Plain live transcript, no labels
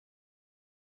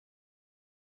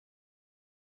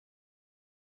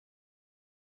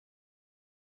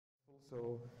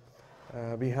So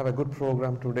we have a good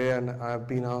program today, and I've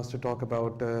been asked to talk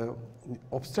about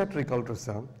obstetric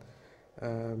ultrasound.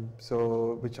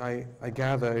 Which I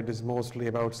gather it is mostly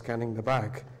about scanning the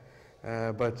back,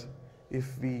 but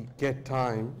if we get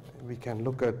time, we can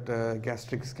look at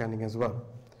gastric scanning as well.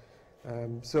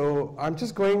 So I'm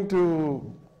just going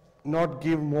to not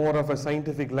give more of a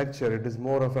scientific lecture. It is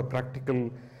more of a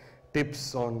practical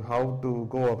tips on how to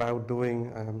go about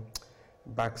doing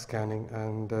back scanning,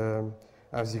 and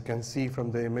as you can see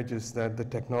from the images that the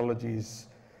technology is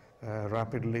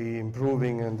rapidly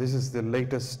improving, and this is the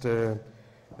latest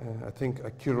I think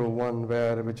Accuro one,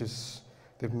 which is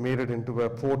they've made it into a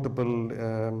portable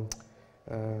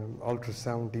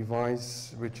ultrasound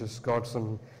device which has got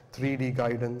some 3D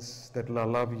guidance that will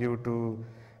allow you to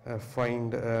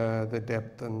find the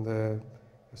depth and the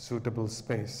suitable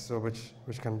space, so which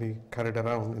can be carried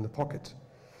around in the pocket.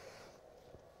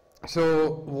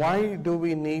 So why do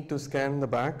we need to scan the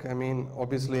back? I mean,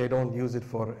 obviously I don't use it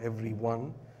for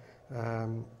everyone.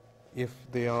 If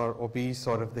they are obese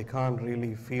or if they can't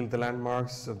really feel the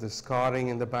landmarks of the scarring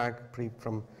in the back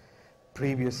from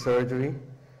previous surgery.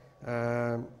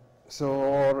 Or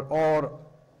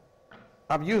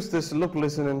I've used this look,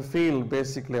 listen and feel.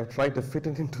 Basically I've tried to fit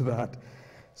it into that.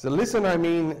 So listen, I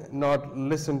mean not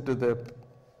listen to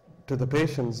the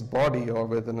patient's body or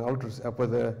with an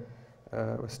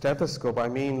stethoscope. I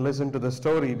mean listen to the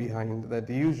story behind that.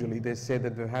 Usually they say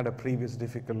that they had a previous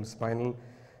difficult spinal,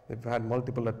 they've had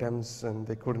multiple attempts and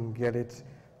they couldn't get it,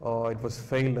 or it was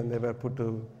failed and they were put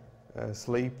to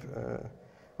sleep,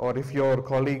 or if your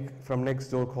colleague from next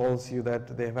door calls you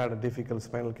that they've had a difficult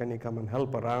spinal, can you come and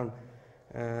help around?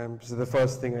 So the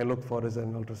first thing I look for is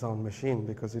an ultrasound machine,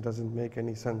 because it doesn't make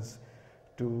any sense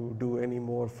to do any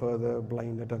more further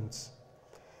blind attempts.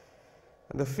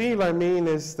 And the feel, I mean,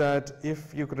 is that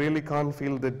if you really can't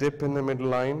feel the dip in the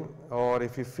midline, or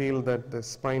if you feel that the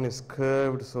spine is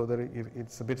curved so that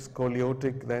it's a bit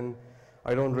scoliotic, then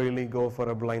I don't really go for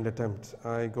a blind attempt.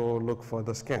 I go look for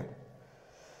the scan.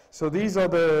 So these are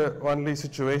the only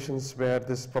situations where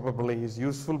this probably is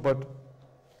useful, but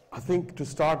I think to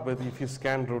start with, if you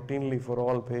scan routinely for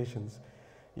all patients,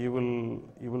 it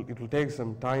will take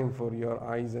some time for your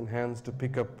eyes and hands to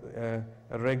pick up a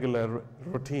regular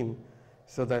routine,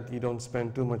 so that you don't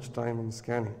spend too much time in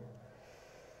scanning.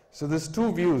 So there's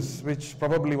two views, which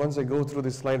probably once I go through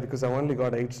this slide, because I've only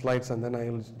got 8 slides and then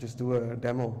I'll just do a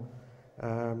demo.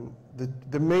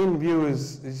 The main view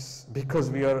is because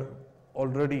we are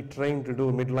already trained to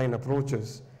do midline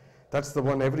approaches. That's the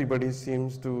one everybody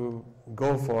seems to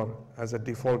go for as a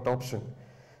default option.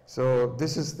 So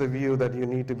this is the view that you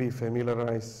need to be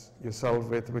familiarize yourself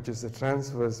with, which is the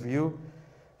transverse view,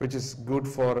 which is good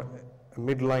for a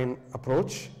midline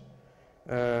approach.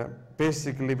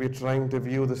 Basically we're trying to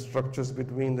view the structures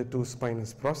between the two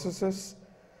spinous processes.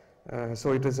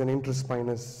 So it is an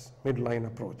interspinous midline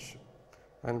approach.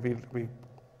 And we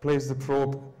place the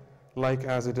probe like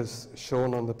as it is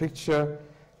shown on the picture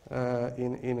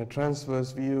in a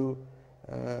transverse view.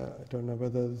 I don't know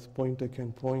whether this pointer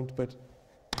can point, but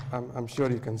I'm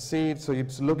sure you can see it. So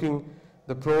it's looking,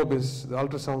 the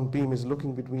ultrasound beam is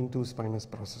looking between two spinous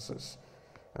processes.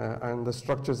 And the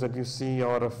structures that you see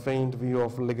are a faint view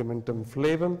of ligamentum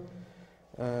flavum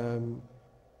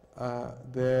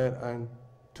there, and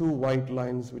 2 white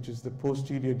lines, which is the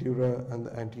posterior dura and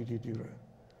the anterior dura.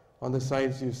 On the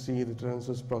sides you see the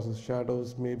transverse process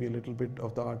shadows, maybe a little bit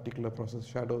of the articular process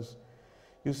shadows.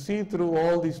 You see through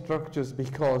all these structures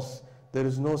because there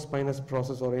is no spinous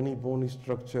process or any bony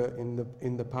structure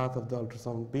in the path of the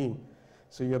ultrasound beam.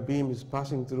 So your beam is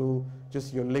passing through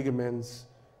just your ligaments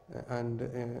and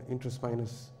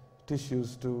interspinous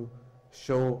tissues to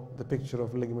show the picture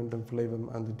of ligamentum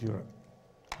flavum and the dura.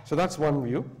 So that's one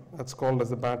view. That's called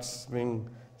as the bat's wing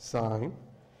sign.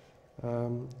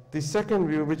 The second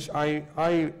view, which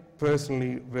I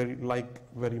personally like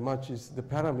very much, is the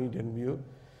paramedian view,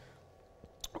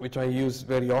 which I use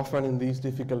very often in these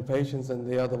difficult patients, and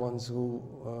they are the ones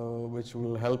which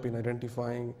will help in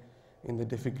identifying in the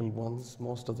difficult ones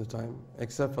most of the time,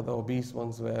 except for the obese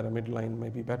ones where a midline may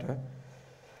be better.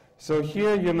 So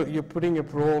here you're putting a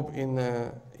probe in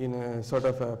a sort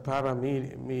of a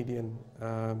paramedian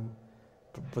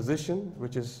position,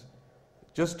 which is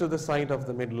just to the side of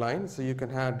the midline. So you can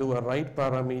do a right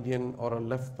paramedian or a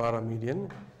left paramedian.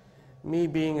 Me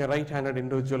being a right-handed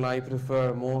individual, I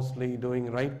prefer mostly doing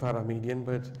right paramedian,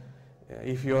 but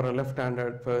if you're a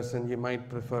left-handed person, you might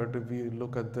prefer to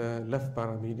look at the left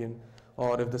paramedian.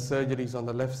 Or if the surgery is on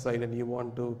the left side and you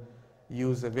want to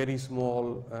use a very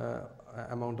small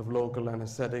amount of local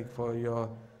anesthetic for your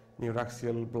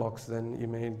neuraxial blocks, then you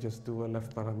may just do a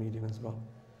left paramedian as well.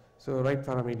 So right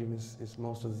paramedian is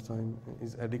most of the time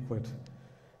is adequate.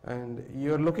 And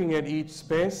you're looking at each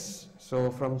space, so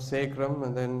from sacrum,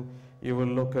 and then you will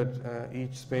look at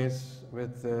each space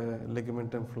with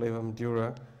ligamentum flavum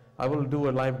dura. I will do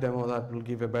a live demo that will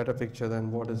give a better picture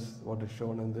than what is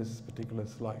shown in this particular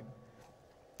slide.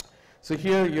 So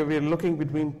here we're looking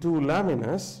between two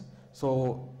laminas,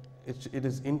 so it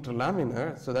is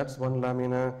interlaminar, so that's one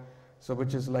lamina, so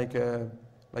which is like a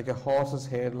horse's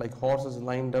head, like horses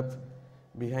lined up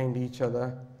behind each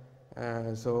other.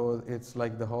 So it's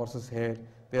like the horse's head,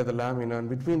 they're the lamina, and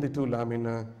between the two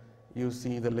lamina you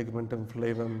see the ligamentum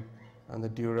flavum and the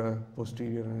dura,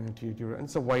 posterior and anterior dura, and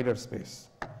it's a wider space.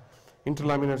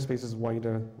 Interlaminar space is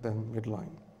wider than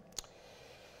midline.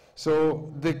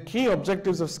 So the key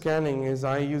objectives of scanning is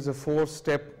I use a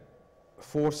four-stage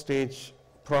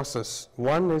process.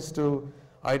 One is to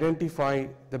identify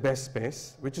the best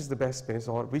space, which is the best space,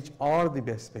 or which are the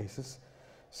best spaces.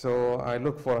 So I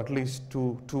look for at least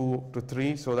two to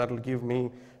three, so that will give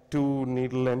me 2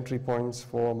 needle entry points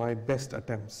for my best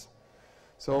attempts.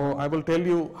 So I will tell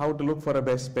you how to look for a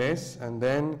best space, and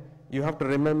then you have to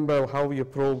remember how your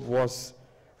probe was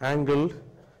angled.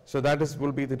 So that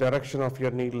will be the direction of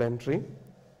your needle entry.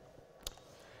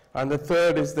 And the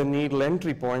third is the needle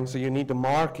entry point, so you need to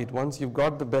mark it. Once you've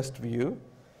got the best view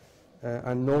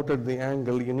and noted the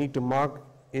angle, you need to mark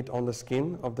it on the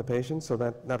skin of the patient, so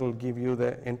that will give you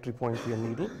the entry point for your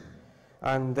needle.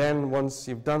 And then once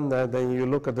you've done that, then you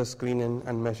look at the screen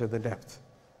and measure the depth.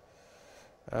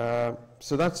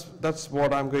 So that's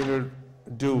what I'm going to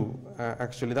do.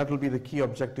 Actually, that will be the key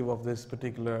objective of this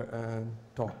particular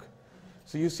talk.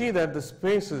 So you see that the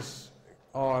spaces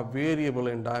are variable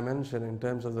in dimension in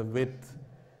terms of the width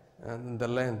and the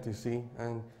length, you see,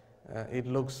 and it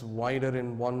looks wider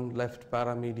in one left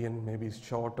paramedian, maybe it's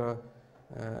shorter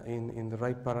in the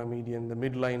right paramedian. The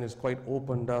midline is quite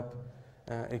opened up.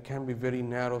 It can be very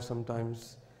narrow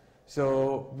sometimes.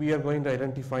 So we are going to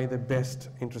identify the best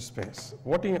interspace.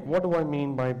 What do I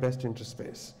mean by best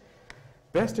interspace?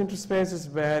 Best interspace is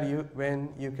where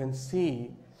when you can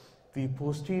see the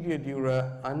posterior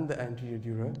dura and the anterior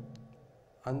dura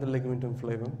and the ligamentum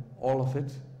flavum, all of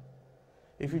it.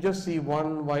 If you just see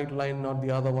one white line, not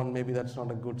the other one, maybe that's not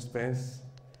a good space.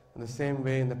 In the same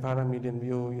way, in the paramedian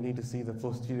view, you need to see the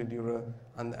posterior dura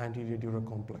and the anterior dura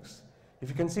complex. If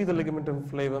you can see the ligamentum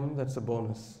flavum, that's a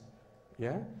bonus.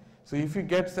 Yeah? So if you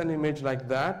get an image like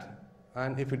that,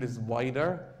 and if it is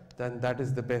wider, then that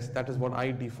is the best. That is what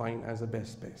I define as a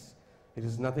best space. It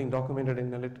is nothing documented in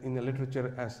the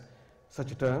literature as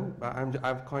such a term.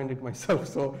 I've coined it myself,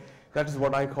 so that is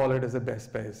what I call it as a best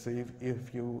space. So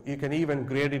if you can even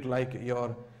grade it like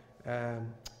your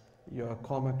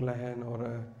Cormac-Lehen or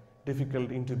a difficult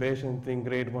intubation thing,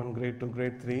 grade 1, grade 2,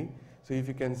 grade 3. So if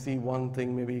you can see one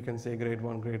thing, maybe you can say grade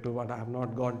 1, grade 2, but I have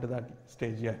not gone to that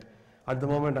stage yet. At the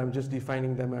moment, I'm just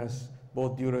defining them as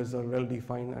both duras are well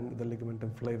defined and the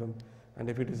ligamentum flavum. And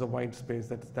if it is a wide space,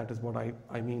 that is what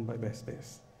I mean by best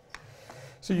space.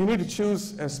 So you need to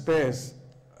choose a space.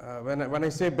 When I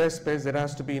say best space, it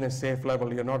has to be in a safe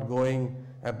level. You're not going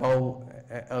above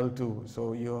L2.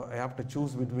 So you have to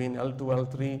choose between L2,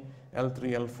 L3,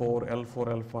 L3, L4,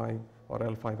 L4, L5, or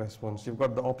L5, S1. So you've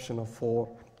got the option of 4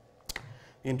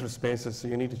 interspaces, so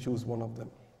you need to choose one of them.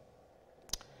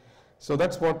 So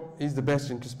that's what is the best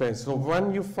interspace. So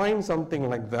when you find something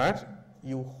like that,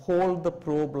 you hold the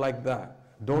probe like that.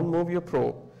 Don't move your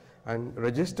probe, and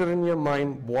register in your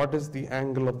mind what is the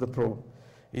angle of the probe.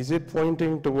 Is it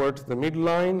pointing towards the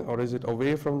midline, or is it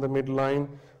away from the midline,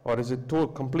 or is it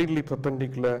completely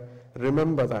perpendicular?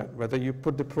 Remember that. Whether you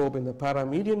put the probe in the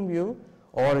paramedian view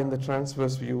or in the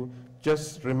transverse view,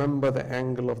 just remember the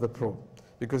angle of the probe,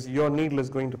 because your needle is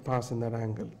going to pass in that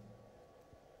angle.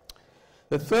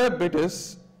 The third bit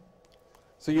is,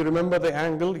 so you remember the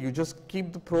angle, you just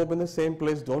keep the probe in the same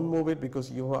place, don't move it,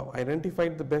 because you have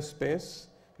identified the best space,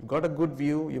 you've got a good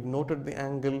view, you've noted the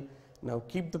angle. Now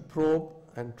keep the probe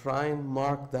and try and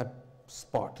mark that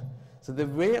spot. So the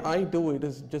way I do it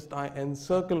is just I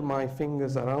encircle my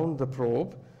fingers around the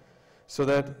probe so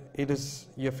that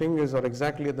your fingers are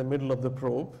exactly at the middle of the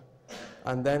probe,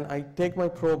 and then I take my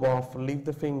probe off, leave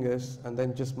the fingers, and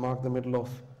then just mark the middle of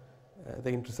the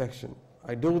intersection.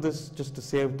 I do this just to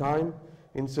save time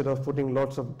instead of putting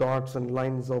lots of dots and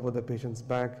lines over the patient's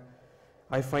back.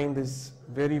 I find this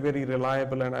very, very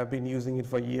reliable, and I've been using it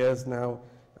for years now,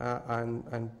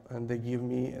 and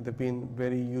they've been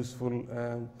very useful,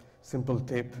 simple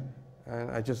tip, and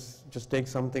I just take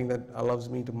something that allows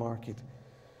me to mark it.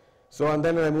 So, and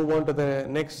then I move on to the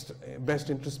next best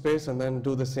interspace and then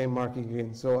do the same marking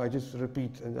again. So I just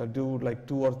repeat, and I do like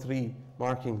 2 or 3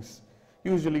 markings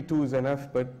Usually 2 is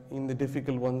enough, but in the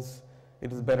difficult ones,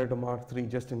 it is better to mark 3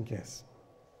 just in case.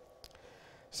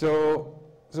 So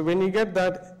when you get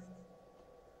that,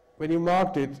 when you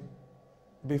marked it,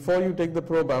 before you take the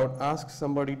probe out, ask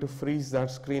somebody to freeze that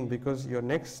screen, because your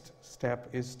next step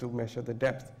is to measure the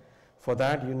depth. For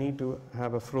that, you need to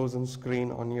have a frozen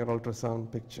screen on your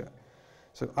ultrasound picture.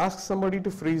 So ask somebody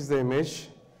to freeze the image,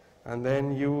 and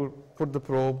then you put the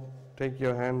probe, take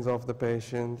your hands off the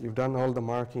patient, you've done all the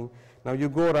marking. Now you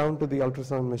go around to the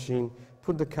ultrasound machine,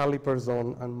 put the calipers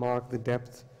on and mark the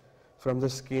depth from the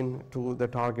skin to the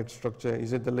target structure.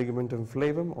 Is it the ligamentum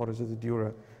flavum or is it the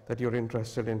dura that you're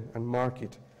interested in, and mark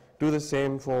it. Do the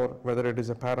same for whether it is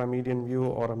a paramedian view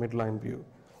or a midline view.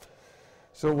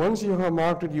 So once you have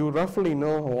marked it, you roughly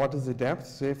know what is the depth.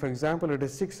 Say for example it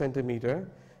is 6 centimeter,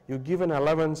 you give an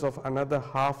allowance of another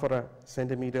half or a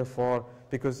centimeter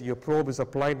because your probe is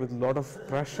applied with a lot of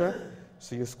pressure,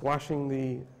 so you're squashing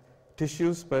the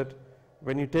tissues, but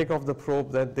when you take off the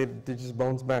probe, that they just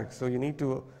bounce back. So you need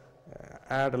to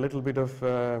add a little bit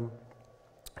of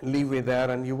leeway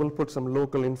there, and you will put some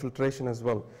local infiltration as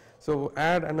well. So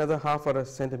add another half or a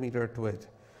centimeter to it.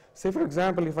 Say for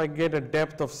example, if I get a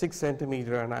depth of 6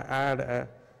 centimeter and I add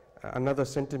another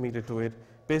centimeter to it,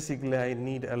 basically I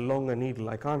need a longer needle.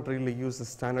 I can't really use the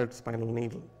standard spinal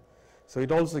needle. So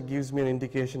it also gives me an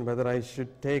indication whether I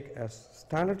should take a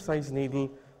standard size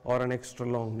needle or an extra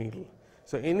long needle.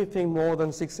 So anything more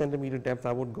than 6 centimeter depth,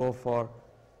 I would go for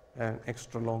an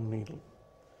extra long needle.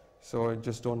 So I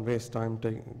just don't waste time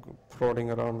prodding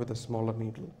around with a smaller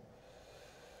needle.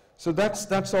 So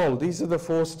that's all. These are the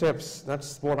 4 steps.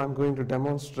 That's what I'm going to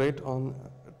demonstrate to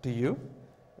you.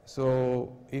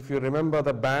 So if you remember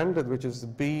the band, which is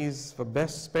B is for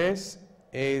best space,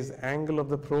 A is angle of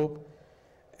the probe,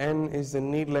 N is the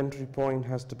needle entry point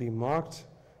has to be marked,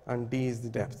 and D is the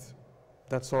depth.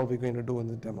 That's all we're going to do in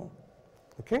the demo.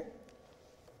 Okay?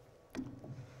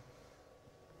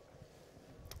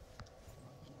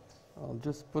 I'll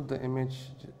just put the image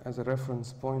as a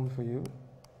reference point for you.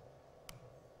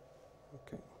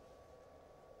 Okay.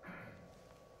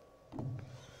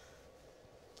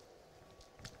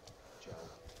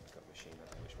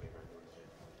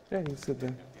 Yeah, you sit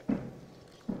there.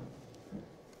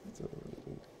 So,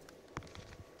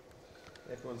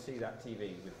 everyone see that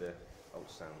TV with the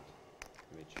ultrasound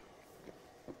image?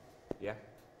 Yeah?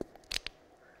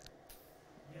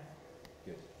 Yeah.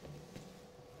 Good.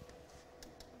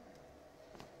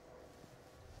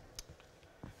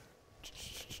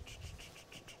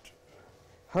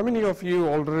 How many of you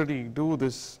already do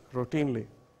this routinely?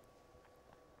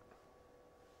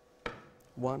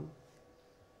 1?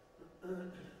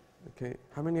 Okay.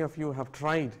 How many of you have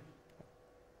tried?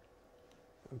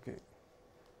 Okay.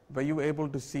 Were you able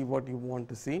to see what you want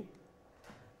to see?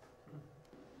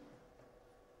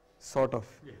 Sort of.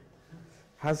 Yeah.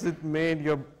 Has it made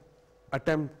your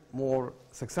attempt more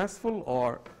successful,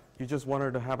 or you just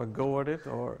wanted to have a go at it,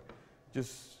 or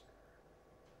just,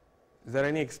 is there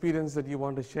any experience that you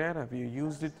want to share? Have you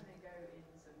used it?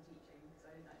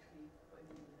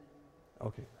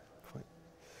 Okay, fine.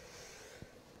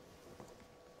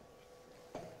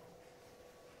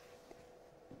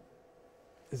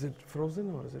 Is it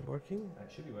frozen or is it working?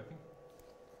 It should be working.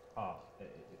 I've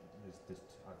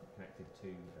connected to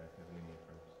curvilinear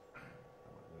probes.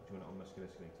 Do you want it on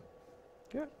musculoskeletal?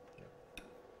 Yeah.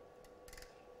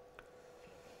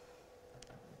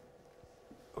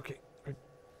 Okay,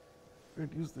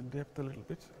 reduce the depth a little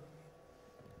bit.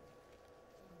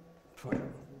 Fine.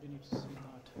 We need to see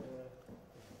that.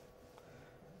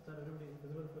 Is that everybody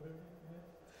visible for everybody? Yeah.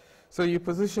 So you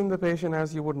position the patient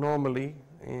as you would normally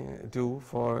do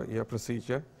for your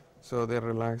procedure, so they're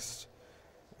relaxed.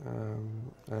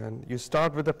 And you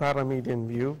start with the paramedian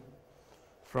view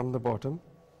from the bottom.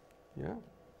 Yeah.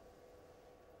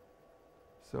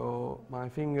 So my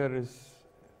finger is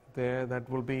there, that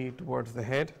will be towards the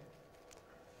head.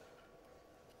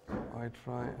 I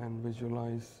try and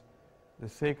visualize the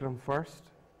sacrum first.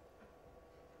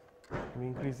 Can we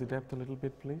increase the depth a little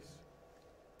bit, please?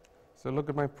 So look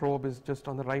at my probe is just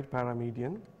on the right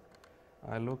paramedian.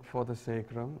 I look for the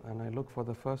sacrum and I look for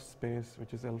the first space,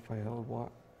 which is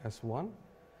L5S1,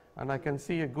 and I can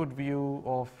see a good view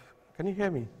of, can you hear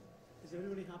me? Is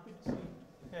everybody happy to see?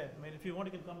 Yeah, I mean, if you want,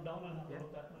 you can come down and have a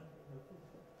look at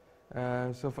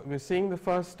that. So we're seeing the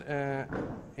first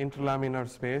interlaminar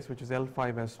space, which is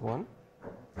L5S1,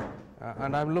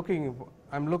 and I'm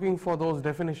looking for those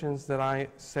definitions that I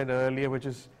said earlier, which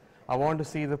is I want to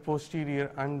see the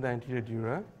posterior and the anterior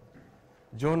dura.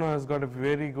 Jonah has got a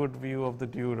very good view of the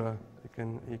dura.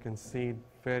 You can see it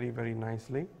very, very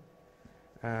nicely.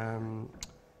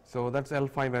 So that's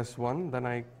L5S1. Then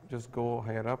I just go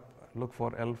higher up, look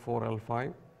for L4,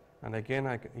 L5. And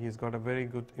again, he's got a very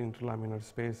good interlaminar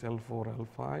space, L4,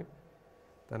 L5.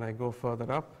 Then I go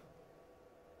further up.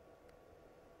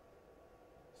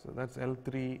 So that's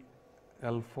L3,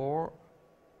 L4.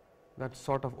 That's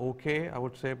sort of okay, I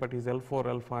would say, but his L4,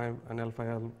 L5 and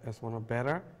L5, S1 are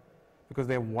better because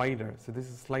they're wider. So this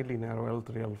is slightly narrow,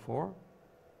 L3, L4.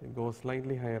 You go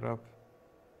slightly higher up,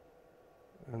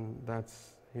 and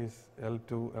that's his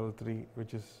L2, L3,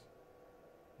 which is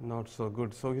not so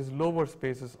good. So his lower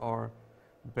spaces are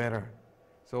better.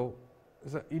 So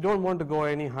you don't want to go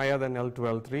any higher than L2,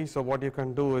 L3. So what you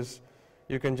can do is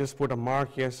you can just put a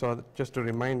mark here, so just to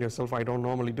remind yourself. I don't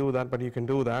normally do that, but you can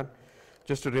do that.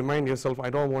 Just to remind yourself, I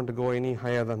don't want to go any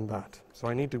higher than that. So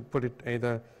I need to put it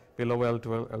either below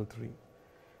L2, L3.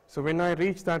 So when I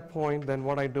reach that point, then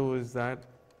what I do is that,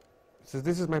 so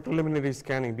this is my preliminary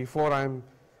scanning. Before I'm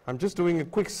just doing a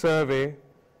quick survey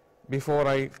before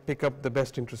I pick up the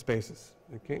best interspaces.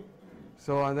 Okay.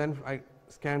 So and then I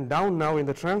scan down now in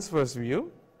the transverse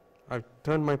view. I've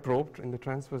turned my probe in the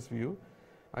transverse view.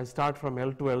 I start from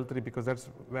L2, L3 because that's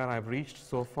where I've reached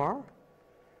so far,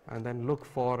 and then look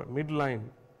for midline.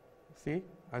 See,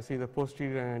 I see the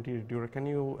posterior and anterior dura. Can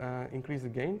you increase the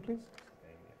gain, please?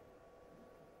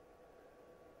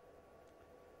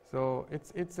 So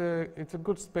it's a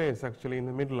good space actually in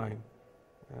the midline,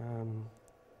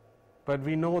 but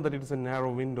we know that it is a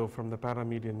narrow window from the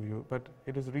paramedian view, but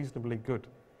it is reasonably good.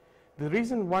 The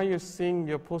reason why you're seeing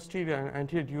your posterior and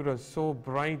anterior dura so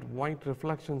bright white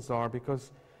reflections are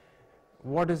because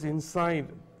what is inside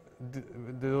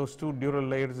those two dural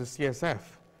layers is CSF.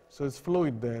 So it's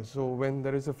fluid there. So when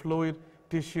there is a fluid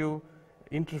tissue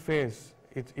interface,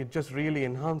 it just really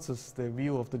enhances the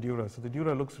view of the dura. So the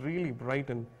dura looks really bright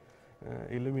and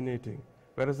illuminating.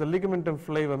 Whereas the ligamentum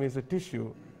flavum is a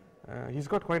tissue. He's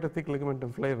got quite a thick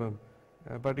ligamentum flavum,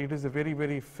 but it is a very,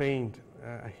 very faint,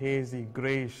 hazy,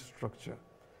 grayish structure.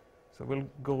 So we'll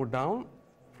go down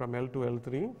from L to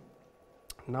L3.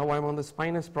 Now I'm on the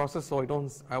spinous process, so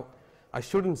I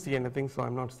shouldn't see anything, so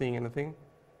I'm not seeing anything.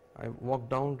 I walk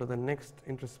down to the next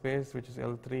interspace, which is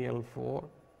L3, L4.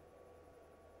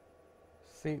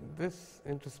 See, this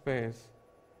interspace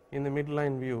in the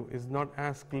midline view is not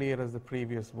as clear as the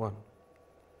previous one.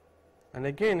 And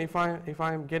again, if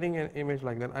I'm getting an image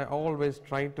like that, I always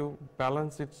try to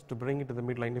balance it to bring it to the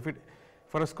midline.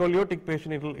 For a scoliotic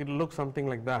patient, it'll look something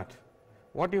like that.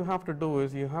 What you have to do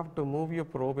is you have to move your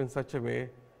probe in such a way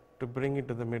to bring it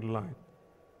to the midline,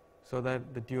 so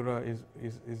that the dura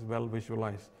is well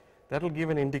visualized. That will give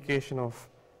an indication of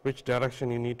which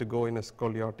direction you need to go in a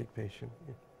scoliotic patient.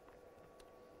 Yeah.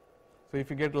 So if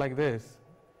you get like this,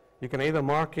 you can either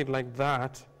mark it like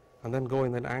that and then go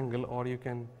in that angle, or you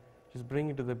can just bring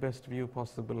it to the best view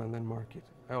possible and then mark it.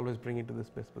 I always bring it to this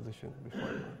best position before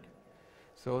I mark it.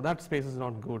 So that space is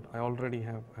not good. I already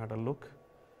have had a look.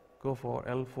 Go for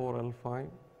L4, L5,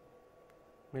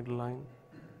 midline.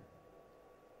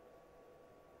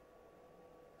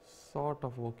 Sort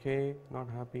of okay, not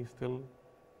happy still.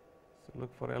 So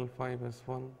look for L5,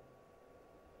 S1.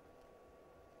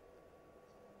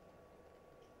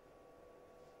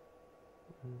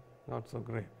 Not so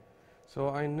great. So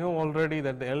I know already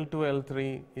that the L2,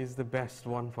 L3 is the best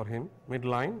one for him,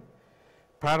 midline.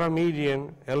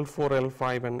 Paramedian, L4,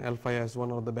 L5 and L5,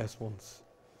 S1 are the best ones.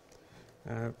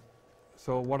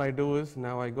 So what I do is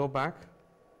now I go back,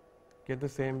 get the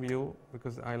same view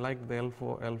because I like the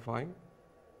L4, L5.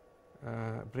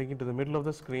 Bring it to the middle of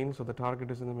the screen, so the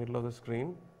target is in the middle of the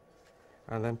screen,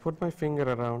 and then put my finger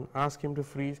around, ask him to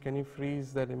freeze. Can you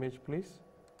freeze that image, please?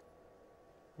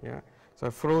 Yeah. So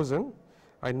I've frozen.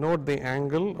 I note the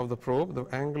angle of the probe. The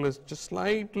angle is just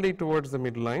slightly towards the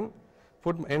midline.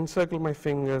 Encircle my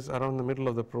fingers around the middle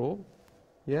of the probe.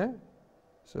 Yeah.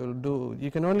 So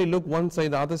you can only look one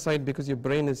side, the other side, because your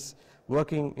brain is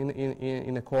working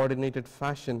in a coordinated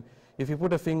fashion. If you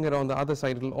put a finger on the other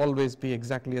side, it will always be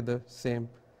exactly at the same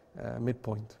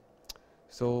midpoint.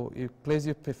 So you place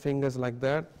your fingers like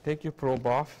that, take your probe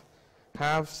off,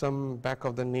 have some back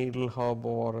of the needle hub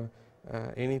or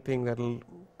anything that will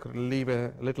leave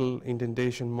a little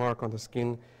indentation mark on the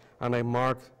skin, and I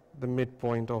mark the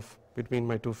midpoint of between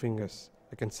my two fingers.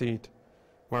 I can see it,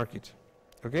 mark it,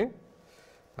 okay?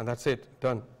 And that's it,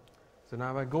 done. So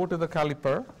now I go to the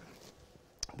caliper.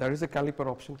 There is a caliper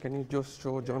option. Can you just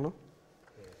show Jono?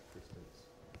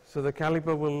 So the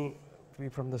caliper will be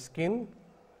from the skin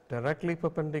directly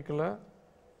perpendicular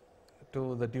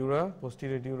to the dura,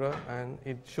 posterior dura, and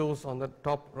it shows on the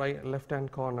top right left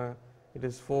hand corner it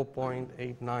is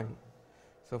 4.89.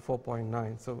 So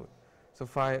 4.9. So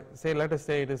So let us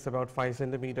say it is about 5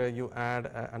 centimeter, you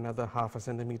add another half a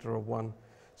centimeter or 1.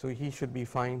 So he should be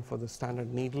fine for the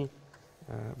standard needle.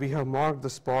 We have marked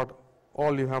the spot.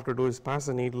 All you have to do is pass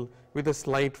the needle with a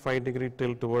slight 5-degree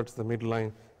tilt towards the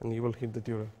midline, and you will hit the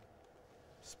dura.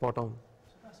 Spot on.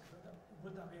 So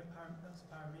would that be that's a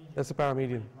paramedian? That's a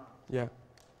paramedian. Yeah.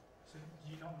 So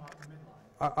do you not mark the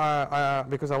midline?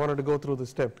 Because I wanted to go through the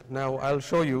step. Now I'll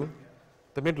show you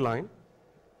the midline.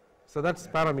 So that's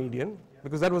paramedian,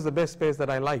 because that was the best space that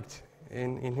I liked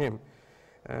in him.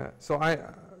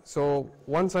 So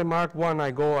once I mark one,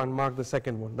 I go and mark the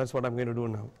second one. That's what I'm going to do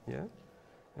now. Yeah.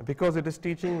 Because it is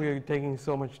teaching, we are taking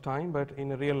so much time, but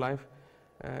in a real life,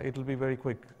 it will be very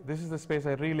quick. This is the space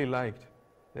I really liked,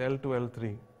 the L2,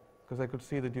 L3, because I could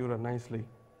see the dura nicely.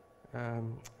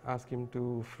 Ask him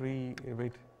to free,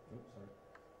 wait. Oops, sorry.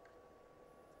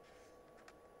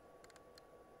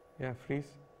 Yeah,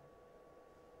 freeze.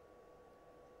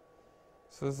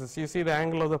 So you see the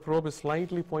angle of the probe is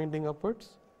slightly pointing upwards.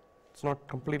 It's not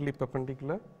completely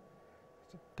perpendicular.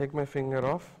 So take my finger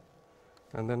off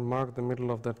and then mark the middle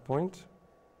of that point.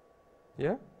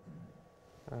 Yeah?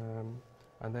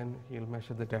 And then he'll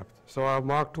measure the depth. So I've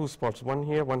marked 2 spots, one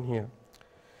here, one here.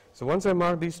 So once I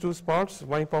mark these 2 spots,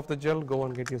 wipe off the gel, go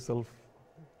and get yourself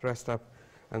dressed up.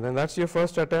 And then that's your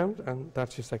first attempt, and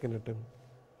that's your second attempt.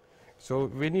 So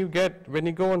when you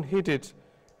go and hit it,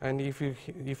 and if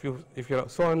you're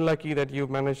so unlucky that you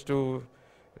manage to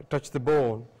touch the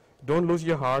bone, don't lose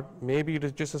your heart. Maybe it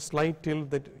is just a slight tilt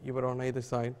that you were on either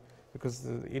side, because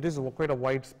it is quite a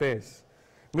wide space.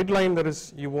 Midline,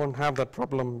 you won't have that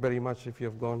problem very much if you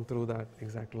have gone through that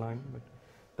exact line, but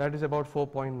that is about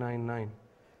 4.99.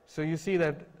 So you see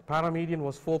that paramedian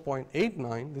was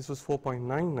 4.89, this was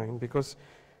 4.99, because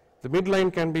the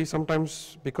midline can be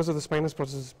sometimes, because of the spinous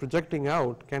process projecting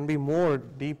out, can be more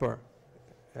deeper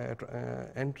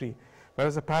entry,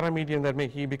 whereas a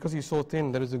paramedian because he's so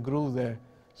thin, there is a groove there,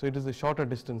 so it is a shorter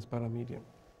distance paramedian.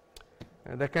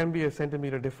 There can be a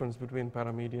centimeter difference between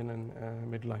paramedian and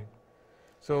midline.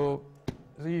 So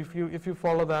if you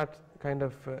follow that kind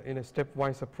of in a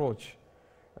stepwise approach,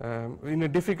 in a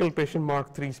difficult patient,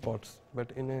 mark 3 spots,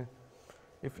 but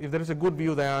if there is a good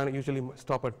view there, I usually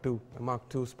stop at 2, I mark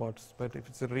 2 spots. But if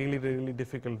it's a really, really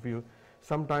difficult view,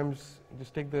 sometimes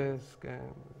just take the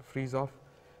freeze off.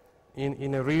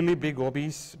 In a really big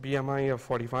obese BMI of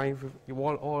 45,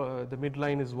 the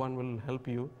midline is one will help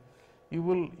you.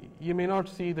 You may not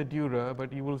see the dura,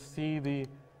 but you will see the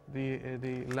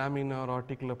laminar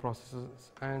articular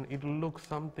processes, and it will look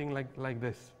something like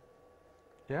this.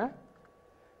 Yeah.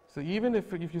 So even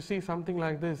if you see something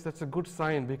like this, that's a good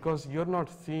sign, because you're not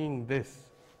seeing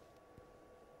this.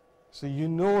 So you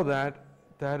know that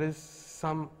there is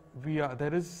some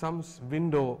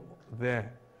window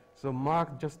there. So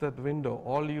mark just that window.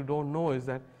 All you don't know is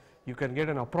that you can get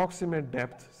an approximate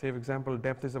depth. Say, for example,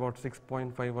 depth is about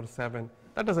 6.5 or 7.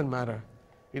 That doesn't matter.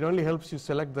 It only helps you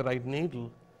select the right needle.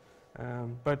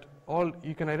 But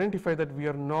you can identify that we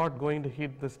are not going to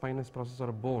hit the spinous process or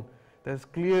a bone. There's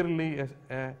clearly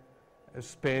a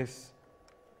space,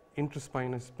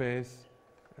 intraspinous space,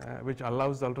 which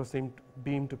allows the ultrasound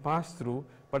beam to pass through.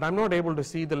 But I'm not able to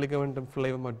see the ligamentum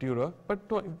flavum or dura. But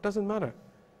it doesn't matter.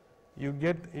 You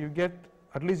get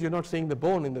at least you're not seeing the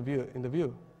bone in the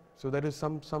view. So there is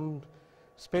some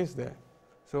space there.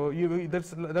 So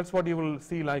that's what you will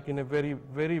see like in a very,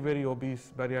 very, very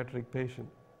obese bariatric patient.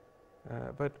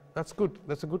 But that's good.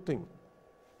 That's a good thing.